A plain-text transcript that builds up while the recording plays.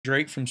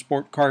Drake from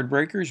Sport Card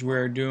Breakers.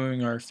 We're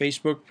doing our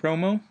Facebook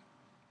promo.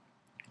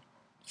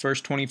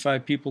 First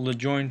 25 people to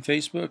join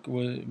Facebook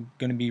was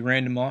going to be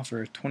random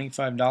offer, a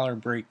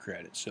 $25 break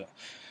credit. So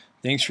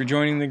thanks for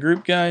joining the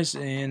group, guys,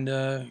 and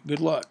good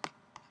luck.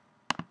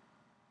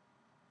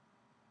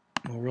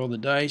 We'll roll the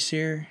dice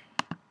here.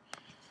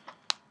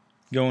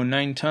 Going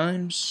 9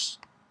 times.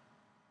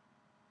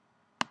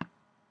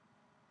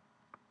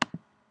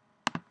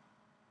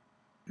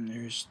 And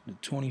there's the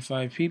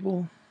 25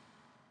 people.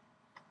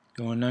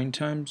 Going 9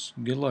 times.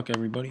 Good luck,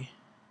 everybody.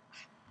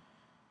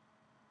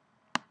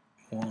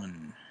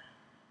 1,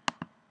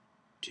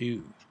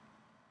 2.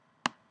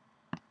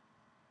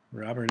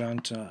 Robert on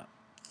top.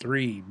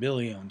 3.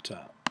 Billy on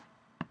top.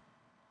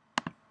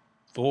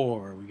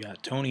 4. We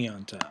got Tony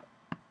on top.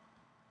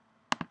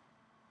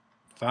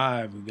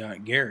 5. We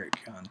got Garrick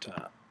on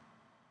top.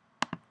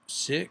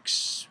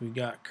 6. We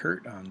got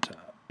Kurt on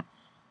top.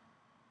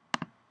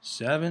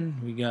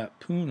 7. We got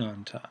Poon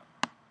on top.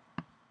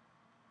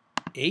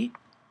 8.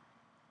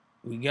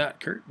 We got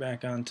Kurt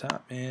back on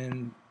top.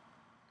 And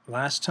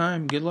last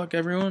time, good luck,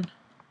 everyone.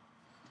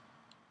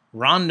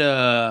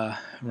 Rhonda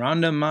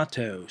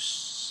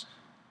Matos.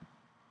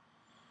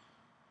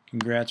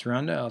 Congrats,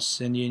 Rhonda. I'll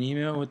send you an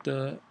email with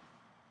the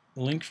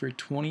link for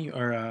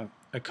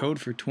a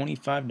code for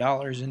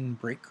 $25 in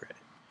break credit.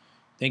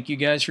 Thank you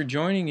guys for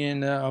joining,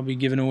 and I'll be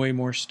giving away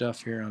more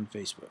stuff here on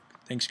Facebook.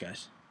 Thanks,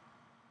 guys.